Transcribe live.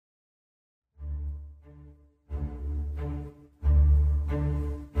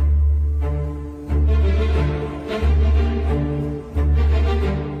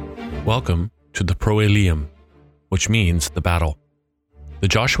Welcome to the Proelium, which means the battle. The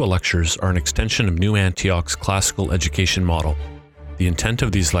Joshua Lectures are an extension of New Antioch's classical education model. The intent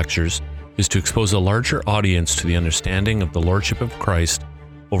of these lectures is to expose a larger audience to the understanding of the Lordship of Christ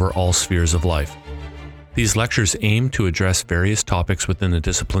over all spheres of life. These lectures aim to address various topics within the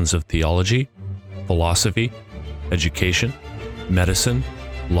disciplines of theology, philosophy, education, medicine,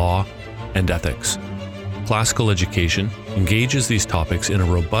 law, and ethics. Classical education engages these topics in a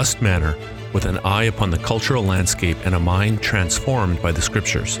robust manner with an eye upon the cultural landscape and a mind transformed by the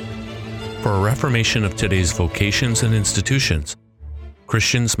Scriptures. For a reformation of today's vocations and institutions,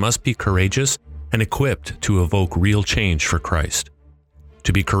 Christians must be courageous and equipped to evoke real change for Christ.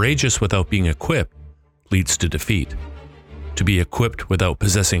 To be courageous without being equipped leads to defeat. To be equipped without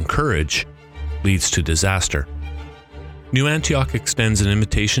possessing courage leads to disaster. New Antioch extends an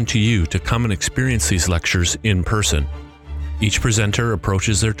invitation to you to come and experience these lectures in person. Each presenter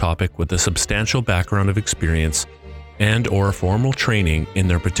approaches their topic with a substantial background of experience and/or formal training in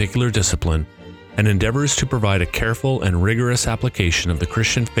their particular discipline and endeavors to provide a careful and rigorous application of the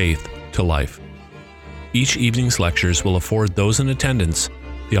Christian faith to life. Each evening's lectures will afford those in attendance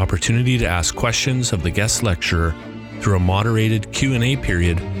the opportunity to ask questions of the guest lecturer through a moderated Q&A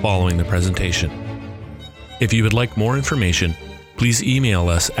period following the presentation. If you would like more information, please email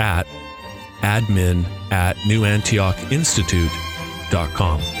us at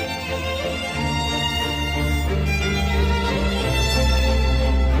admin@newantiocinstitute.com.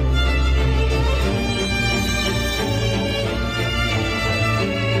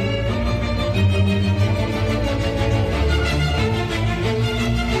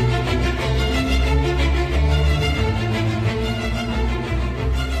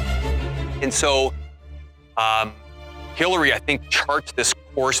 And so Hillary, I think, charts this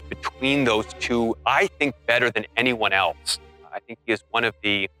course between those two, I think, better than anyone else. I think he is one of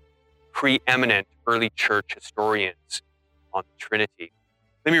the preeminent early church historians on the Trinity.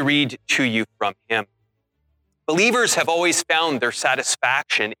 Let me read to you from him. Believers have always found their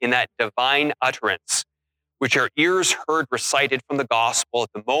satisfaction in that divine utterance, which our ears heard recited from the gospel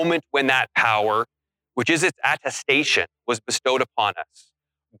at the moment when that power, which is its attestation, was bestowed upon us.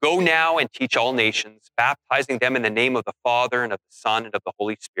 Go now and teach all nations, baptizing them in the name of the Father and of the Son and of the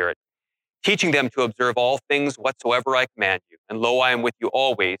Holy Spirit, teaching them to observe all things whatsoever I command you. And lo, I am with you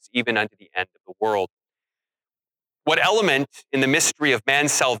always, even unto the end of the world. What element in the mystery of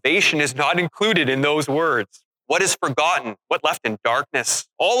man's salvation is not included in those words? What is forgotten? What left in darkness?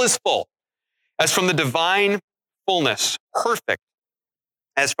 All is full, as from the divine fullness, perfect,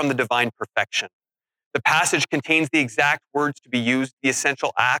 as from the divine perfection. The passage contains the exact words to be used, the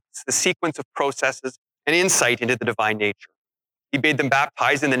essential acts, the sequence of processes, and insight into the divine nature. He bade them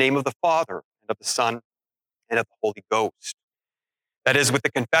baptize in the name of the Father and of the Son and of the Holy Ghost. That is, with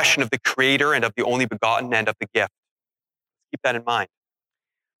the confession of the Creator and of the only begotten and of the gift. Keep that in mind.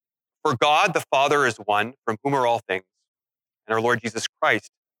 For God the Father is one, from whom are all things, and our Lord Jesus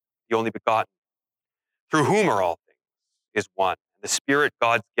Christ, the only begotten, through whom are all things, is one. The Spirit,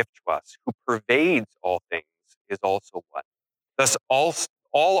 God's gift to us, who pervades all things, is also one. Thus, all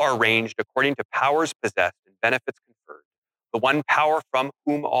are ranged according to powers possessed and benefits conferred. The one power from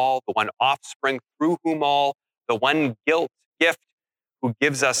whom all, the one offspring through whom all, the one gift who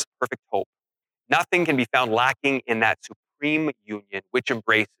gives us perfect hope. Nothing can be found lacking in that supreme union which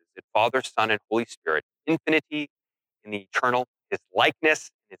embraces it, Father, Son, and Holy Spirit, infinity in the eternal, his likeness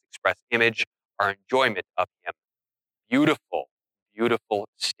and his express image, our enjoyment of him. Beautiful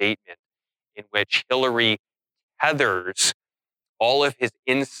statement in which Hillary tethers all of his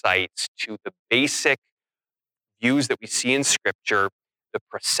insights to the basic views that we see in Scripture, the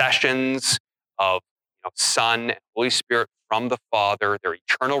processions of Son and Holy Spirit from the Father, their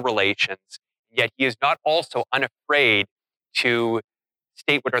eternal relations, yet he is not also unafraid to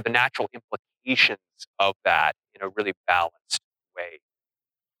state what are the natural implications of that in a really balanced way.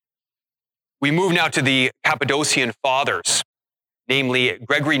 We move now to the Cappadocian Fathers, namely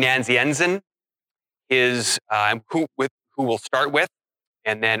Gregory Nazianzen, who we'll start with,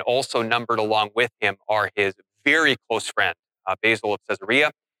 and then also numbered along with him are his very close friend, Basil of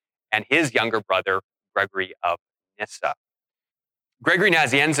Caesarea, and his younger brother, Gregory of Nyssa. Gregory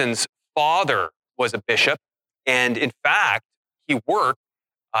Nazianzen's father was a bishop, and in fact, he worked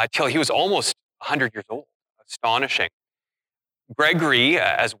till he was almost 100 years old. Astonishing. Gregory,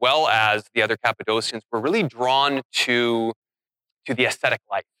 as well as the other Cappadocians, were really drawn to the ascetic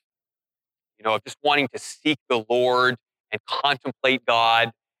life, of just wanting to seek the Lord and contemplate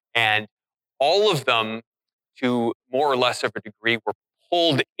God. And all of them, to more or less of a degree, were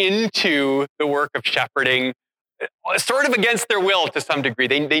pulled into the work of shepherding sort of against their will to some degree.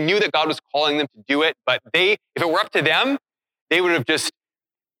 They knew that God was calling them to do it, but if it were up to them, they would have just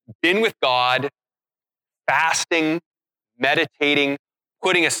been with God, fasting, meditating,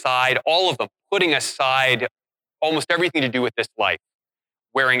 putting aside, all of them, putting aside almost everything to do with this life,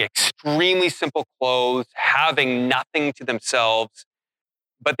 wearing extremely simple clothes, having nothing to themselves.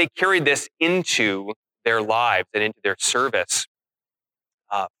 But they carried this into their lives and into their service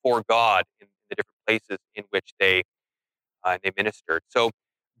for God in the different places in which they ministered. So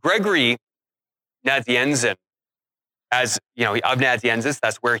Gregory Nazianzen, as you know, of Nazianzus,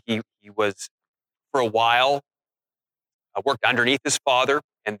 that's where he was for a while, worked underneath his father,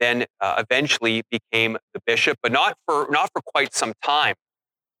 and then eventually became the bishop, but not for quite some time.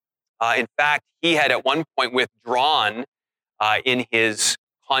 In fact, he had at one point withdrawn in his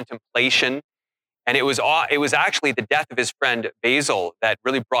contemplation, and it was actually the death of his friend Basil that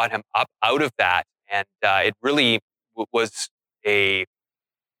really brought him up out of that, and it really was a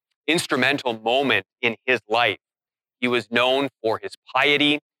instrumental moment in his life. He was known for his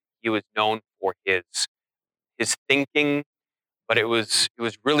piety. He was known for his thinking, but it was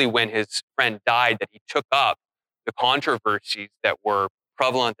really when his friend died that he took up the controversies that were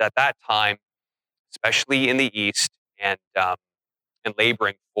prevalent at that time, especially in the East, and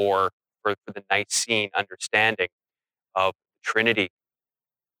laboring for the Nicene understanding of the Trinity.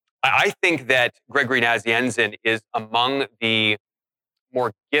 I think that Gregory Nazianzen is among the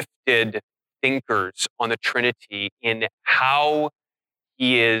more gifted thinkers on the Trinity in how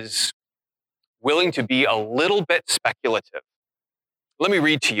he is willing to be a little bit speculative. Let me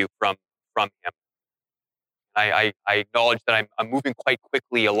read to you from him. I acknowledge that I'm moving quite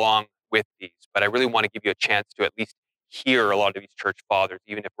quickly along with these, but I really want to give you a chance to at least hear a lot of these church fathers,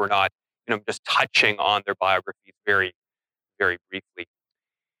 even if we're not, just touching on their biographies very, very briefly.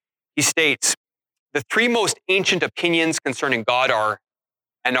 He states, the three most ancient opinions concerning God are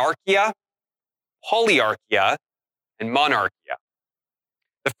anarchia, polyarchia, and monarchia.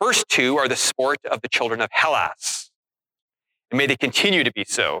 The first two are the sport of the children of Hellas, and may they continue to be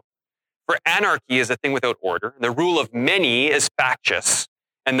so. For anarchy is a thing without order, and the rule of many is factious,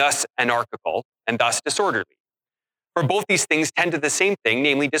 and thus anarchical, and thus disorderly. For both these things tend to the same thing,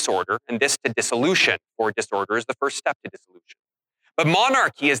 namely disorder, and this to dissolution, for disorder is the first step to dissolution. But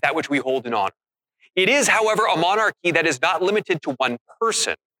monarchy is that which we hold in honor. It is, however, a monarchy that is not limited to one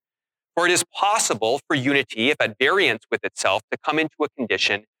person, for it is possible for unity, if at variance with itself, to come into a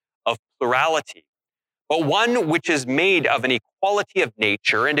condition of plurality, but one which is made of an equality of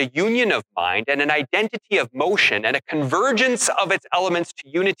nature and a union of mind and an identity of motion and a convergence of its elements to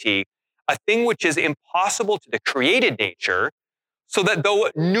unity, a thing which is impossible to the created nature, so that though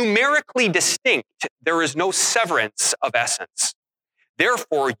numerically distinct, there is no severance of essence.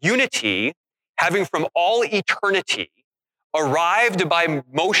 Therefore, unity, having from all eternity arrived by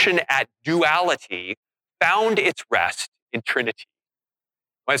motion at duality, found its rest in Trinity.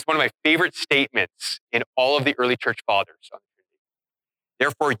 It's one of my favorite statements in all of the early church fathers on the Trinity.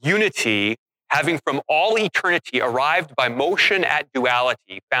 Therefore, unity, having from all eternity arrived by motion at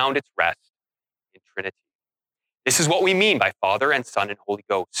duality, found its rest in Trinity. This is what we mean by Father and Son and Holy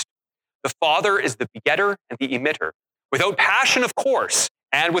Ghost. The Father is the begetter and the emitter, without passion, of course,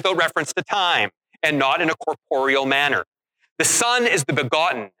 and without reference to time, and not in a corporeal manner. The Son is the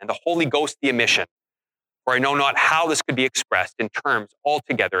begotten, and the Holy Ghost the emission. For I know not how this could be expressed in terms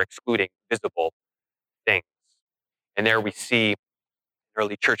altogether excluding visible things. And there we see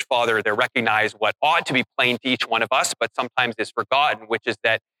early church father, they recognize what ought to be plain to each one of us, but sometimes is forgotten, which is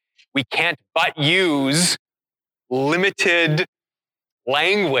that we can't but use limited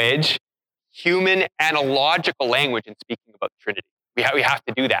language, human analogical language in speaking about the Trinity. We have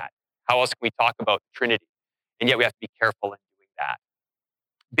to do that. How else can we talk about the Trinity? And yet we have to be careful in doing that.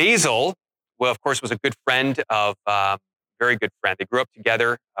 Basil, well, of course, was a good friend of, very good friend. They grew up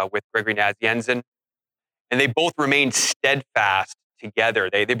together with Gregory Nazianzen, and they both remained steadfast together.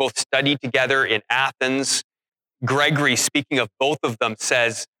 They both studied together in Athens. Gregory, speaking of both of them,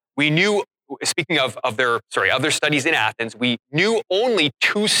 says, speaking of their studies in Athens, we knew only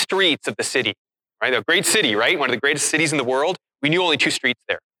two streets of the city, right? A great city, right? One of the greatest cities in the world. We knew only two streets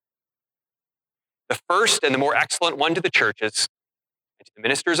there. The first and the more excellent one to the churches and to the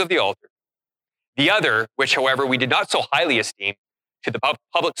ministers of the altar. The other, which, however, we did not so highly esteem, to the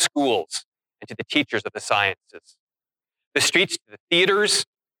public schools and to the teachers of the sciences. The streets to the theaters,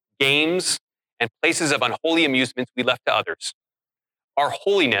 games, and places of unholy amusements we left to others. Our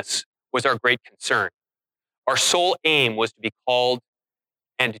holiness was our great concern. Our sole aim was to be called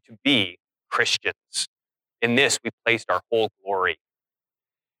and to be Christians. In this, we placed our whole glory.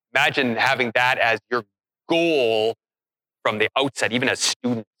 Imagine having that as your goal from the outset, even as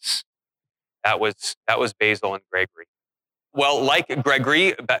students. That was Basil and Gregory. Well, like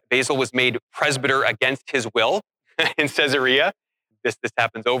Gregory, Basil was made presbyter against his will in Caesarea. This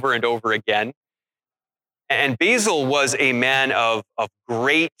happens over and over again. And Basil was a man of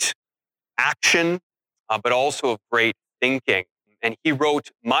great action, but also of great thinking. And he wrote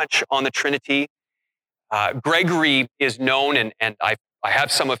much on the Trinity. Gregory is known, and I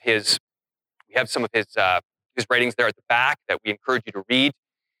have some of his writings there at the back that we encourage you to read.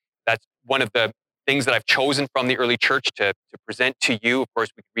 That's one of the things that I've chosen from the early church to present to you. Of course,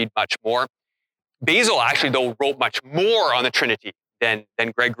 we could read much more. Basil actually, though, wrote much more on the Trinity than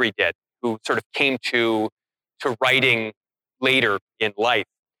Gregory did, who sort of came to writing later in life.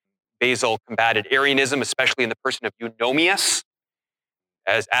 Basil combated Arianism, especially in the person of Eunomius,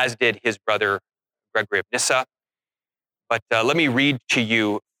 as did his brother Gregory of Nyssa. But let me read to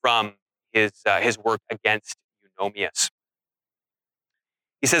you from his work against Eunomius.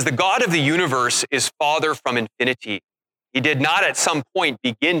 He says, "The God of the universe is Father from infinity. He did not at some point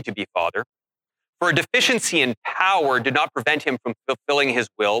begin to be Father. For a deficiency in power did not prevent him from fulfilling his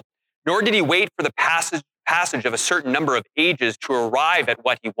will, nor did he wait for the passage of a certain number of ages to arrive at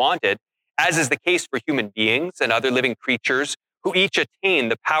what he wanted, as is the case for human beings and other living creatures who each attain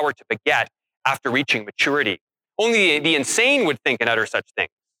the power to beget after reaching maturity. Only the insane would think and utter such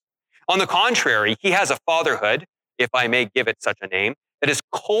things. On the contrary, he has a fatherhood, if I may give it such a name, that is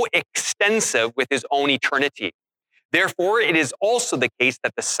coextensive with his own eternity. Therefore, it is also the case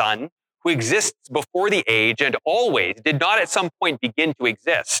that the Son, who exists before the age and always, did not at some point begin to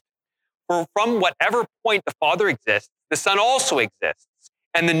exist. For from whatever point the Father exists, the Son also exists,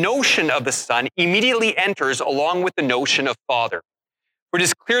 and the notion of the Son immediately enters along with the notion of Father. For it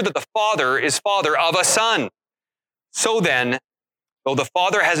is clear that the Father is Father of a Son. So then, though the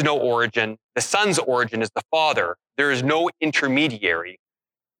Father has no origin, the Son's origin is the Father. There is no intermediary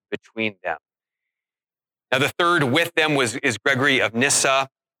between them." Now, the third with them is Gregory of Nyssa,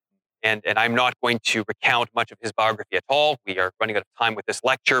 and I'm not going to recount much of his biography at all. We are running out of time with this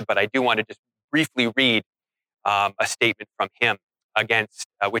lecture, but I do want to just briefly read a statement from him against,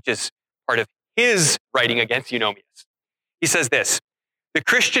 which is part of his writing against Eunomius. He says this: "The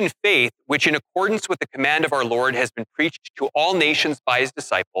Christian faith, which in accordance with the command of our Lord has been preached to all nations by his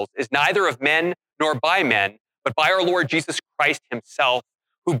disciples, is neither of men nor by men, but by our Lord Jesus Christ himself,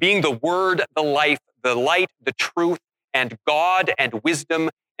 who being the Word, the life, the light, the truth, and God and wisdom,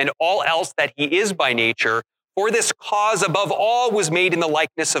 and all else that he is by nature, for this cause above all was made in the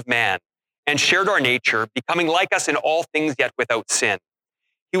likeness of man, and shared our nature, becoming like us in all things, yet without sin.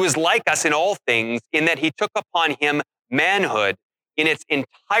 He was like us in all things, in that he took upon him manhood in its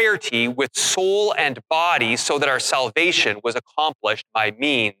entirety with soul and body, so that our salvation was accomplished by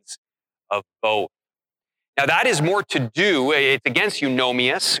means of both." Now, that is more to do, it's against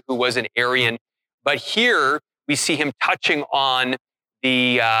Eunomius, who was an Arian, but here we see him touching on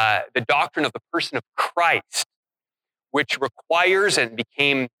the doctrine of the person of Christ, which requires and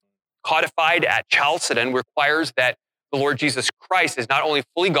became codified at Chalcedon, requires that the Lord Jesus Christ is not only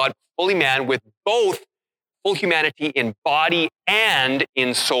fully God, fully man, with both full humanity in body and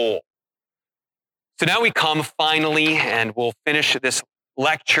in soul. So now we come finally, and we'll finish this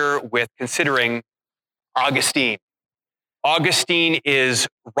lecture with considering Augustine. Augustine is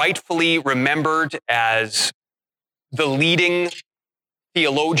rightfully remembered as the leading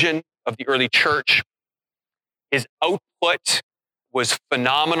theologian of the early church. His output was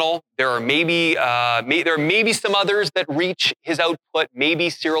phenomenal. There are maybe some others that reach his output, maybe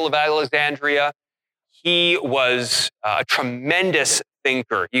Cyril of Alexandria. He was a tremendous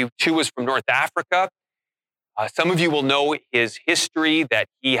thinker. He too was from North Africa. Some of you will know his history, that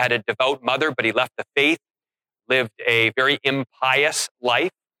he had a devout mother, but he left the faith, lived a very impious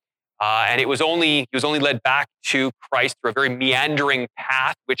life, and he was only led back to Christ through a very meandering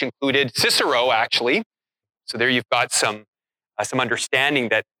path, which included Cicero, actually. So there you've got some understanding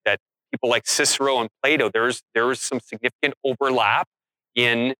that people like Cicero and Plato, there was some significant overlap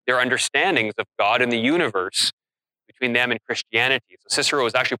in their understandings of God and the universe between them and Christianity. So Cicero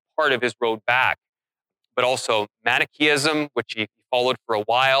was actually part of his road back. But also Manichaeism, which he followed for a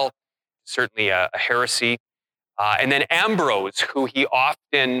while, certainly a heresy. And then Ambrose, who he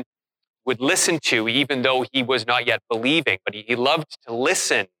often would listen to, even though he was not yet believing, but he loved to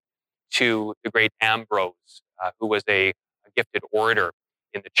listen to the great Ambrose, who was a gifted orator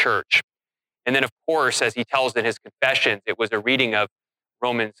in the church. And then, of course, as he tells in his Confessions, it was a reading of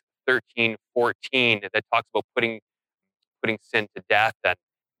Romans 13:14 that talks about putting sin to death, and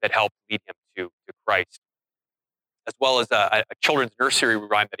that helped lead him to Christ, as well as a children's nursery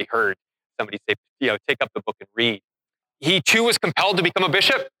rhyme that he heard somebody say, take up the book and read. He too was compelled to become a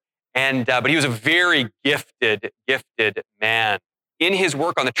bishop, but he was a very gifted man. In his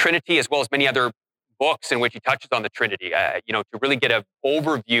work on the Trinity, as well as many other books in which he touches on the Trinity, to really get an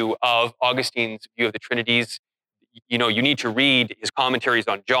overview of Augustine's view of the Trinities, you need to read his commentaries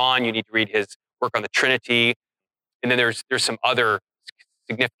on John. You need to read his work on the Trinity, and then there's some other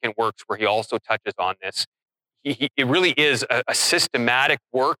significant works where he also touches on this. It really is a systematic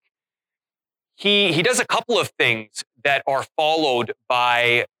work. He does a couple of things that are followed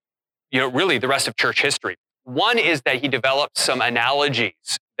by, really the rest of church history. One is that he develops some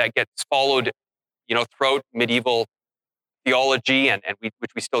analogies that gets followed, throughout medieval theology and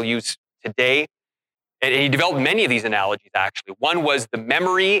which we still use today. And he developed many of these analogies, actually. One was the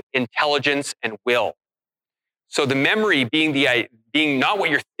memory, intelligence, and will. So the memory being not what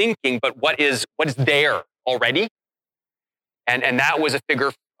you're thinking, but what is there already. And that was a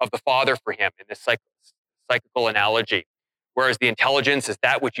figure of the Father for him in this psychical analogy. Whereas the intelligence is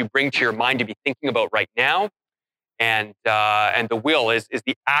that which you bring to your mind to be thinking about right now. And the will is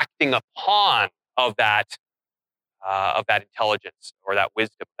the acting upon of that intelligence or that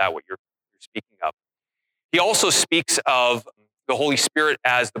wisdom, that what you're speaking of. He also speaks of the Holy Spirit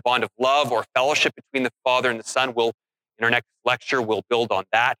as the bond of love or fellowship between the Father and the Son. In our next lecture, we'll build on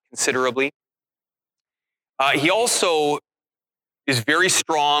that considerably. He also is very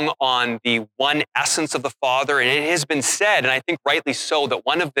strong on the one essence of the Father, and it has been said, and I think rightly so, that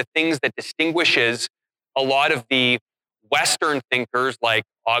one of the things that distinguishes a lot of the Western thinkers like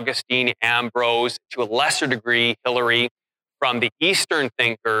Augustine, Ambrose, to a lesser degree, Hilary, from the Eastern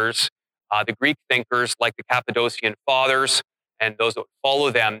thinkers, the Greek thinkers like the Cappadocian Fathers and those that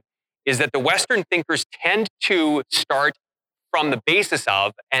follow them, is that the Western thinkers tend to start from the basis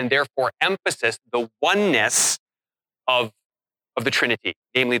of, and therefore emphasis, the oneness of the Trinity,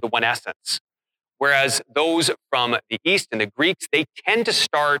 namely the one essence. Whereas those from the East and the Greeks, they tend to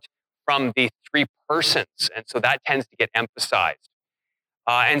start from the three persons, and so that tends to get emphasized.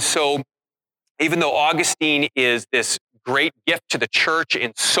 And so even though Augustine is this great gift to the church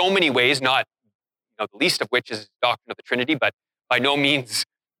in so many ways, not the least of which is his doctrine of the Trinity, but by no means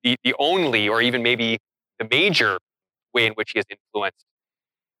the only or even maybe the major way in which he has influenced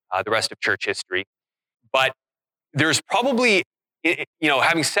the rest of church history. But there's probably,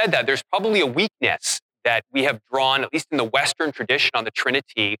 having said that, there's probably a weakness that we have drawn, at least in the Western tradition on the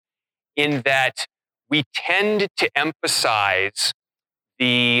Trinity, in that we tend to emphasize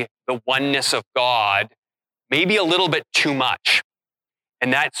the oneness of God maybe a little bit too much.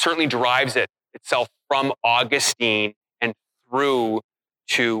 And that certainly derives itself from Augustine and through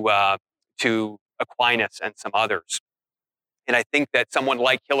to Aquinas and some others. And I think that someone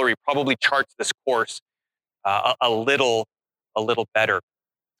like Hilary probably charts this course a little better.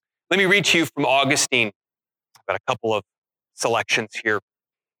 Let me read to you from Augustine. I've got a couple of selections here.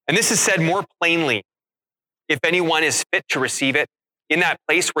 And this is said more plainly, if anyone is fit to receive it, in that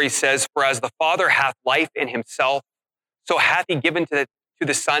place where he says, for as the Father hath life in himself, so hath he given to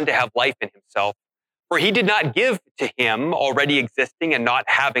the Son to have life in himself. For he did not give to him already existing and not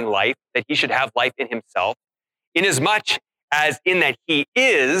having life, that he should have life in himself, inasmuch as in that he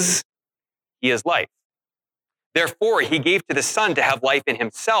is life. Therefore, he gave to the Son to have life in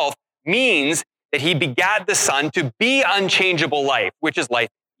himself means that he begat the Son to be unchangeable life, which is life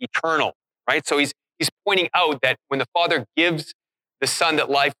eternal, right? So he's pointing out that when the Father gives the Son that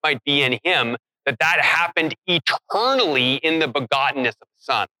life might be in him, that happened eternally in the begottenness of the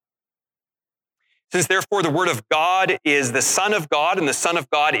Son. Since therefore the Word of God is the Son of God, and the Son of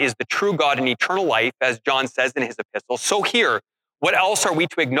God is the true God and eternal life, as John says in his epistle, so here, what else are we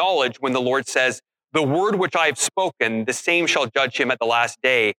to acknowledge when the Lord says, the word which I have spoken, the same shall judge him at the last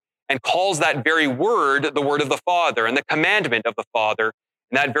day, and calls that very word the word of the Father, and the commandment of the Father,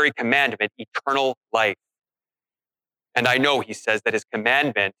 and that very commandment, eternal life. And I know, he says, that his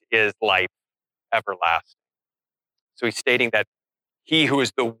commandment is life everlasting. So he's stating that he who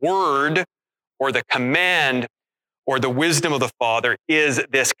is the word or the command or the wisdom of the Father is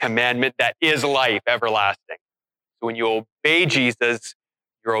this commandment that is life everlasting. So when you obey Jesus,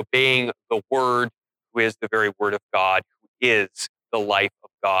 you're obeying the word who is the very word of God, who is the life of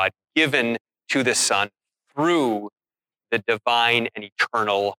God given to the Son through the divine and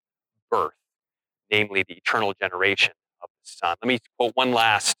eternal birth, namely the eternal generation of the Son. Let me quote one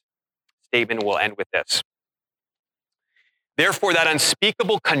last statement and we'll end with this. Therefore, that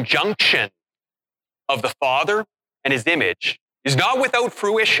unspeakable conjunction of the Father and his image is not without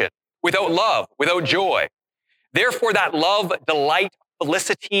fruition, without love, without joy. Therefore, that love, delight,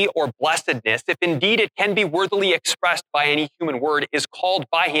 felicity, or blessedness, if indeed it can be worthily expressed by any human word, is called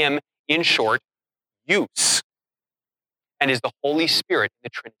by him In short, use, and is the Holy Spirit in the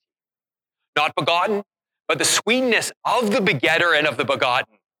Trinity. Not begotten, but the sweetness of the begetter and of the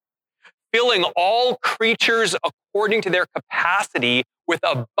begotten, filling all creatures according to their capacity with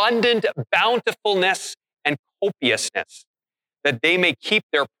abundant bountifulness and copiousness, that they may keep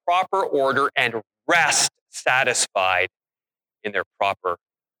their proper order and rest satisfied in their proper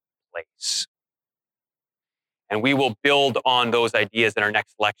place. And we will build on those ideas in our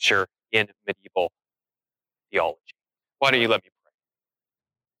next lecture in medieval theology. Why don't you let me pray?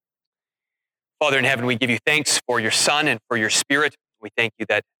 Father in heaven, we give you thanks for your Son and for your Spirit. We thank you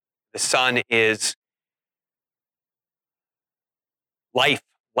that the Son is life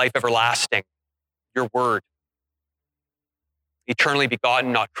everlasting, your word, eternally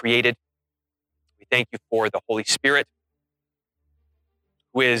begotten, not created. We thank you for the Holy Spirit,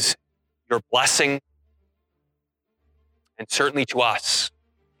 who is your blessing, and certainly to us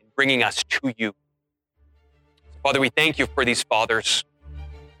in bringing us to you. Father, we thank you for these fathers,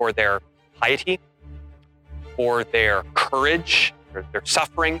 for their piety, for their courage, for their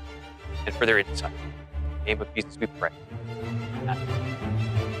suffering, and for their insight. In the name of Jesus we pray. Amen.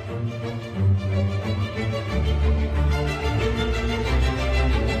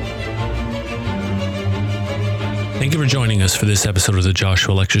 Thank you for joining us for this episode of the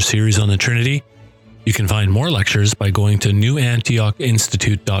Joshua Lecture Series on the Trinity. You can find more lectures by going to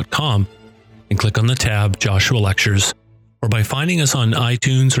newantiocinstitute.com and click on the tab Joshua Lectures, or by finding us on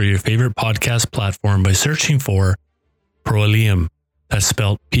iTunes or your favorite podcast platform by searching for Proelium. That's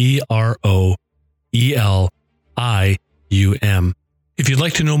spelled Proelium. If you'd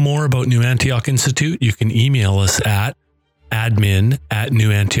like to know more about New Antioch Institute, you can email us at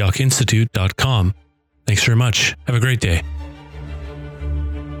admin@newantiocinstitute.com. Thanks very much. Have a great day.